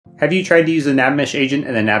Have you tried to use the NavMeshAgent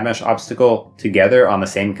and the NavMeshObstacle together on the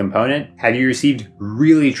same component? Have you received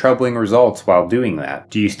really troubling results while doing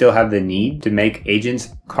that? Do you still have the need to make agents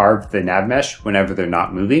carve the NavMesh whenever they're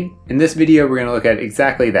not moving? In this video, we're going to look at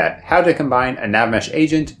exactly that, how to combine a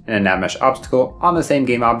NavMeshAgent and a NavMeshObstacle on the same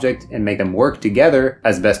GameObject and make them work together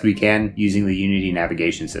as best we can using the Unity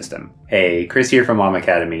navigation system. Hey, Chris here from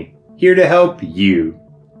LlamAcademy, here to help you.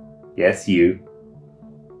 Yes, you.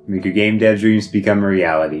 Make your game dev dreams become a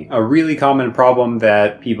reality. A really common problem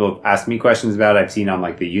that people have asked me questions about, I've seen on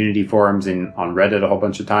like the Unity forums and on Reddit a whole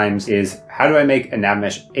bunch of times, is how do I make a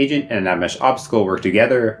NavMeshAgent and a NavMeshObstacle work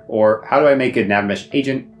together? Or how do I make a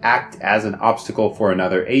NavMeshAgent act as an obstacle for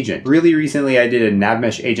another agent? Really recently I did a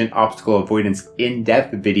NavMeshAgent obstacle avoidance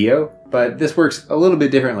in-depth video, but this works a little bit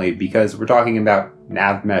differently because we're talking about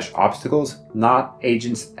NavMeshObstacles, not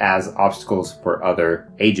agents as obstacles for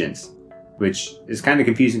other agents, which is kind of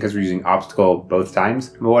confusing because we're using obstacle both times.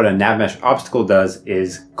 But what a NavMeshObstacle does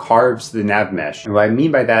is carves the NavMesh. And what I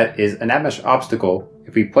mean by that is a NavMeshObstacle,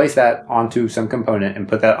 if we place that onto some component and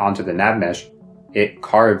put that onto the NavMesh, it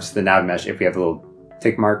carves the NavMesh if we have a little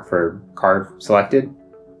tick mark for carve selected.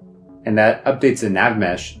 And that updates the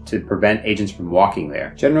NavMesh to prevent agents from walking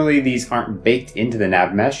there. Generally, these aren't baked into the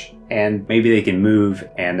NavMesh, and maybe they can move,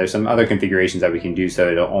 and there's some other configurations that we can do so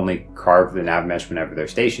it'll only carve the NavMesh whenever they're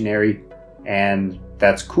stationary. And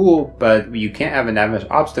that's cool, but you can't have a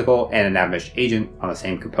NavMeshObstacle and a NavMeshAgent on the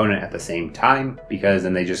same component at the same time, because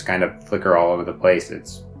then they just kind of flicker all over the place.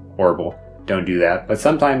 It's horrible. Don't do that. But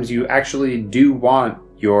sometimes you actually do want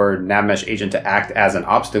your NavMeshAgent to act as an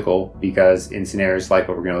obstacle, because in scenarios like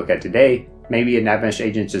what we're going to look at today, maybe a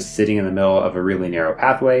NavMeshAgent is just sitting in the middle of a really narrow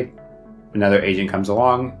pathway. Another agent comes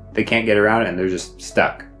along, they can't get around, and they're just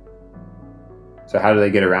stuck. So how do they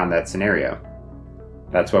get around that scenario?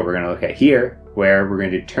 That's what we're going to look at here, where we're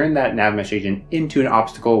going to turn that NavMeshAgent into an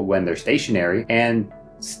obstacle when they're stationary and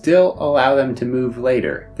still allow them to move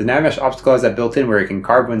later. The NavMeshObstacle has that built in where it can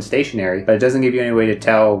carve when stationary, but it doesn't give you any way to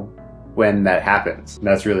tell when that happens. And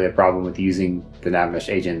that's really a problem with using the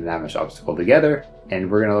NavMeshAgent and the NavMeshObstacle together,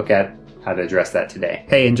 and we're going to look at how to address that today.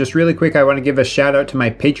 Hey, and just really quick, I want to give a shout out to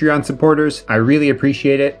my Patreon supporters. I really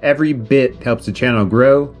appreciate it. Every bit helps the channel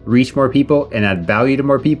grow, reach more people, and add value to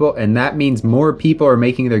more people, and that means more people are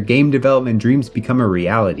making their game development dreams become a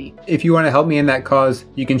reality. If you want to help me in that cause,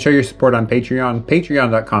 you can show your support on Patreon,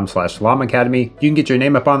 patreon.com/LlamAcademy. You can get your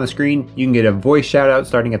name up on the screen, you can get a voice shout out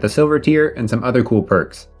starting at the silver tier, and some other cool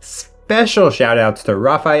perks. Special shout outs to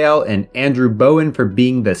Raphael and Andrew Bowen for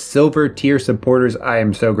being the silver tier supporters. I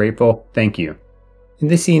am so grateful. Thank you. In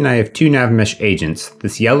this scene, I have two NavMeshAgents.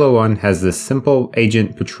 This yellow one has this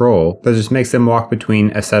SimpleAgentPatrol that just makes them walk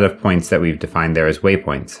between a set of points that we've defined there as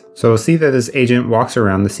waypoints. So we'll see that this agent walks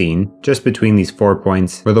around the scene just between these 4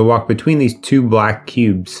 points, where they'll walk between these 2 black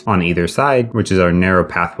cubes on either side, which is our narrow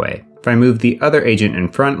pathway. If I move the other agent in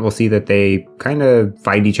front, we'll see that they kind of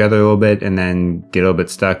fight each other a little bit and then get a little bit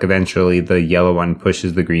stuck. Eventually, the yellow one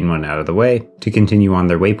pushes the green one out of the way to continue on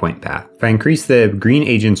their waypoint path. If I increase the green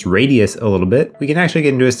agent's radius a little bit, we can actually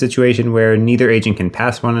get into a situation where neither agent can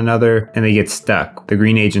pass one another and they get stuck. The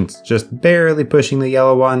green agent's just barely pushing the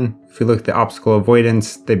yellow one. If we look at the obstacle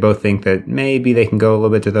avoidance, they both think that maybe they can go a little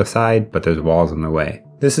bit to the side, but there's walls in the way.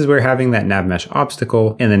 This is where having that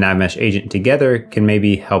NavMeshObstacle and the NavMeshAgent together can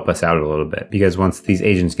maybe help us out a little bit, because once these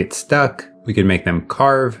agents get stuck, we can make them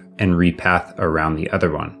carve and repath around the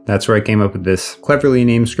other one. That's where I came up with this cleverly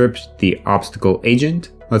named script, the ObstacleAgent.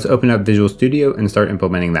 Let's open up Visual Studio and start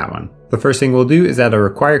implementing that one. The first thing we'll do is add a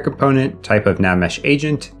require component, type of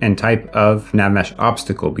NavMeshAgent, and type of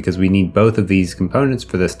NavMeshObstacle, because we need both of these components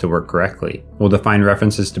for this to work correctly. We'll define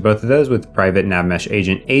references to both of those with private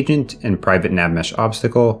NavMeshAgent agent and private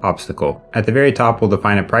NavMeshObstacle obstacle. At the very top, we'll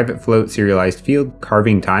define a private float serialized field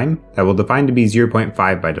carving time that we'll define to be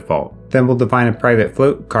 0.5 by default. Then we'll define a private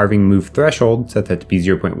float carving move threshold, set that to be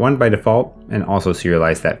 0.1 by default, and also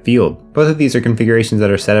serialize that field. Both of these are configurations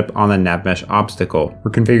that are set up on the NavMeshObstacle.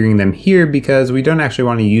 We're configuring them here because we don't actually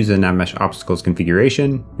want to use the NavMeshObstacle's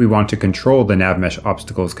configuration. We want to control the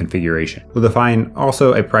NavMeshObstacle's configuration. We'll define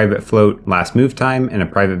also a private float last move time and a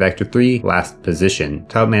private vector3 last position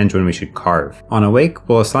to help manage when we should carve. On awake,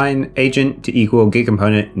 we'll assign agent to equal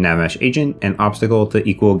getComponent NavMeshAgent and obstacle to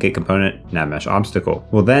equal getComponent NavMeshObstacle.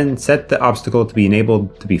 We'll then set the obstacle to be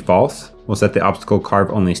enabled to be false we'll set the obstacle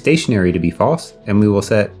carve only stationary to be false, and we will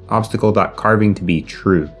set obstacle.carving to be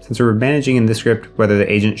true. Since we're managing in this script whether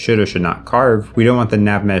the agent should or should not carve, we don't want the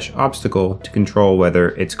NavMeshObstacle to control whether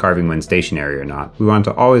it's carving when stationary or not. We want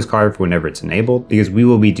it to always carve whenever it's enabled, because we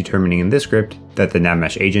will be determining in this script that the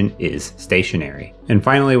NavMeshAgent is stationary. And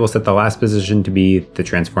finally, we'll set the last position to be the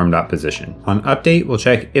transform.position. On update, we'll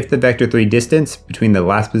check if the vector3 distance between the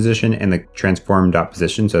last position and the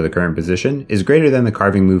transform.position, so the current position, is greater than the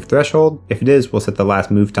carving move threshold. If it is, we'll set the last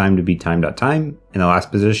move time to be time.time and the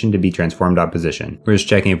last position to be transform.position. We're just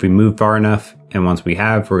checking if we moved far enough, and once we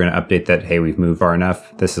have, we're going to update that, hey, we've moved far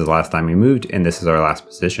enough, this is the last time we moved, and this is our last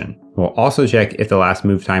position. We'll also check if the last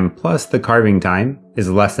move time plus the carving time is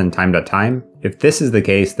less than time.time. If this is the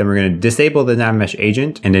case, then we're going to disable the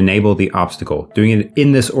NavMeshAgent and enable the obstacle. Doing it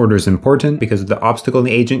in this order is important because the obstacle and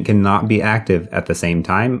the agent cannot be active at the same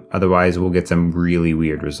time, otherwise we'll get some really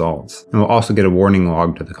weird results. And we'll also get a warning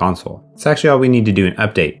log to the console. It's actually all we need to do in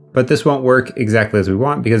update, but this won't work exactly as we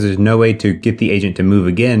want because there's no way to get the agent to move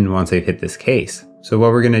again once they've hit this case. So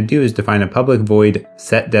what we're going to do is define a public void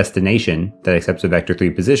setDestination that accepts a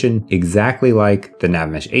vector3 position exactly like the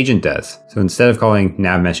NavMeshAgent does. So instead of calling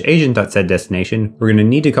NavMeshAgent.setDestination, we're going to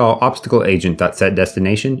need to call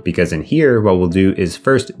ObstacleAgent.setDestination, because in here what we'll do is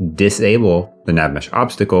first disable the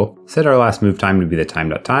NavMeshObstacle, set our last move time to be the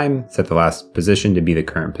time.time, set the last position to be the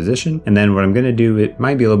current position, and then what I'm going to do, it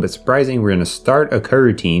might be a little bit surprising, we're going to start a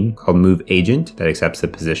coroutine called moveAgent that accepts the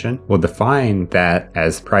position. We'll define that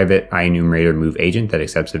as private IEnumerator moveAgent that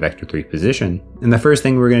accepts the vector3 position. And the first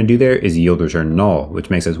thing we're going to do there is yield return null,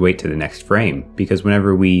 which makes us wait to the next frame, because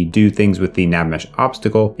whenever we do things with the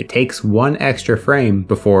NavMeshObstacle, it takes one extra frame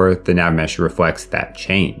before the NavMesh reflects that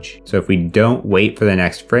change. So if we don't wait for the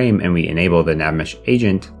next frame and we enable the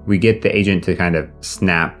NavMeshAgent, we get the agent to kind of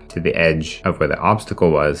snap to the edge of where the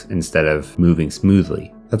obstacle was instead of moving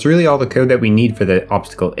smoothly. That's really all the code that we need for the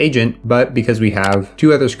obstacle agent, but because we have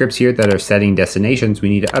two other scripts here that are setting destinations, we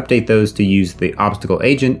need to update those to use the obstacle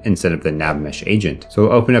agent instead of the NavMeshAgent. So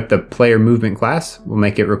we'll open up the PlayerMovement class, we'll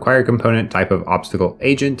make it require component type of obstacle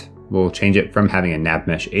agent. We'll change it from having a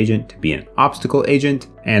NavMeshAgent to be an obstacle agent,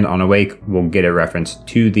 and on awake, we'll get a reference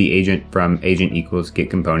to the agent from agent equals get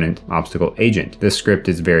component obstacle agent. This script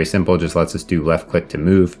is very simple, just lets us do left click to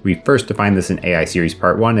move. We first defined this in AI series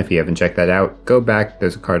part 1. If you haven't checked that out, go back,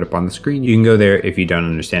 there's a card up on the screen. You can go there if you don't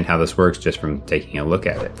understand how this works just from taking a look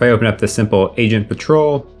at it. If I open up the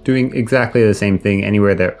SimpleAgentPatrol, doing exactly the same thing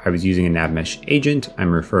anywhere that I was using a NavMeshAgent,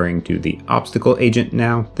 I'm referring to the obstacle agent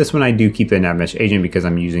now. This one I do keep the NavMeshAgent because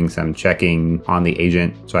I'm using some checking on the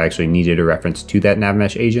agent, so I actually needed a reference to that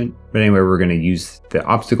NavMeshAgent. But anyway, we're going to use the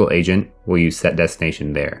obstacle agent. We'll use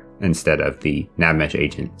setDestination there instead of the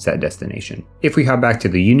NavMeshAgent setDestination. If we hop back to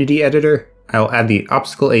the Unity editor, I'll add the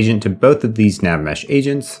obstacle agent to both of these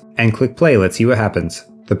NavMeshAgents and click play. Let's see what happens.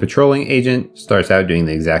 The patrolling agent starts out doing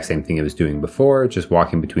the exact same thing it was doing before, just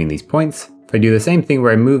walking between these points. If I do the same thing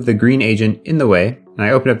where I move the green agent in the way, and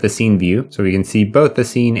I open up the scene view so we can see both the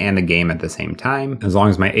scene and the game at the same time. As long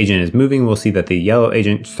as my agent is moving, we'll see that the yellow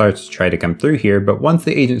agent starts to try to come through here, but once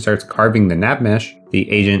the agent starts carving the NavMesh, the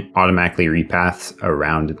agent automatically repaths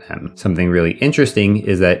around them. Something really interesting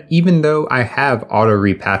is that even though I have auto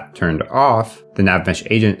repath turned off, the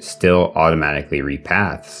NavMeshAgent still automatically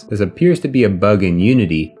repaths. This appears to be a bug in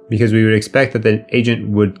Unity because we would expect that the agent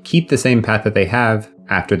would keep the same path that they have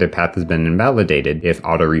after their path has been invalidated if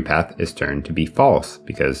auto repath is turned to be false,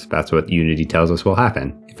 because that's what Unity tells us will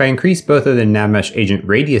happen. If I increase both of the NavMeshAgent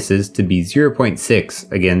radiuses to be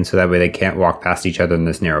 0.6, again, so that way they can't walk past each other in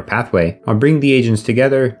this narrow pathway, I'll bring the agents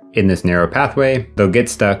together in this narrow pathway. They'll get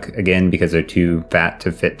stuck, again, because they're too fat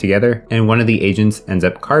to fit together, and one of the agents ends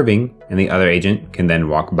up carving, and the other agent can then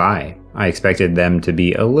walk by. I expected them to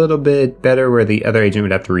be a little bit better where the other agent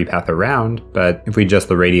would have to repath around, but if we adjust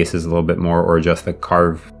the radiuses a little bit more or adjust the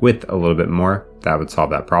carve width a little bit more, that would solve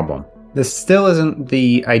that problem. This still isn't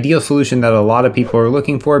the ideal solution that a lot of people are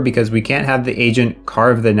looking for because we can't have the agent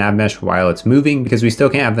carve the NavMesh while it's moving, because we still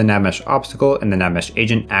can't have the NavMeshObstacle and the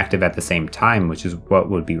NavMeshAgent active at the same time, which is what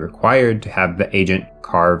would be required to have the agent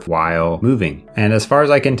carve while moving. And as far as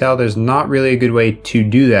I can tell, there's not really a good way to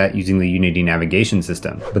do that using the Unity navigation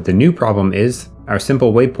system. But the new problem is our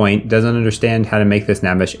simple waypoint doesn't understand how to make this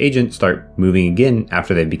NavMeshAgent start moving again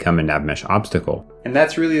after they become a NavMeshObstacle. And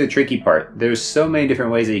that's really the tricky part. There's so many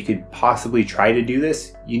different ways that you could possibly try to do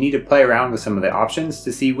this. You need to play around with some of the options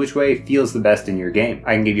to see which way feels the best in your game.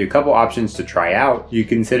 I can give you a couple options to try out. You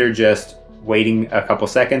consider just waiting a couple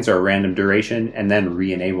seconds or a random duration and then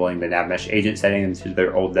re-enabling the NavMeshAgent, setting them to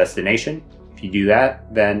their old destination. If you do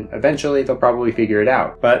that, then eventually they'll probably figure it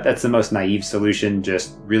out. But that's the most naive solution,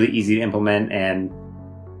 just really easy to implement and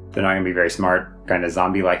They're not going to be very smart. Kind of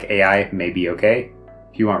zombie-like AI may be okay.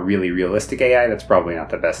 If you want really realistic AI, that's probably not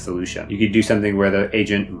the best solution. You could do something where the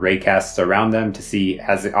agent raycasts around them to see,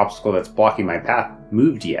 has the obstacle that's blocking my path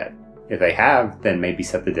moved yet? If they have, then maybe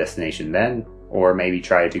set the destination then, or maybe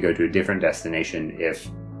try to go to a different destination if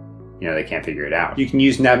they can't figure it out. You can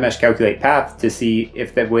use NavMesh calculate path to see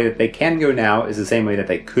if the way that they can go now is the same way that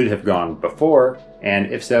they could have gone before,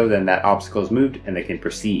 and if so, then that obstacle is moved and they can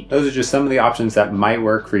proceed. Those are just some of the options that might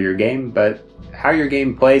work for your game, but how your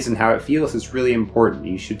game plays and how it feels is really important.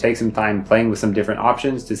 You should take some time playing with some different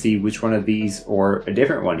options to see which one of these, or a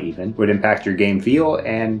different one even, would impact your game feel,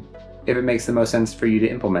 and if it makes the most sense for you to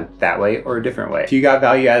implement that way or a different way. If you got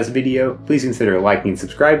value out of this video, please consider liking and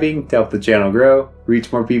subscribing to help the channel grow,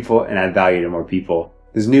 reach more people, and add value to more people.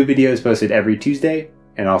 There's new videos posted every Tuesday,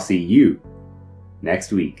 and I'll see you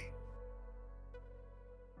next week.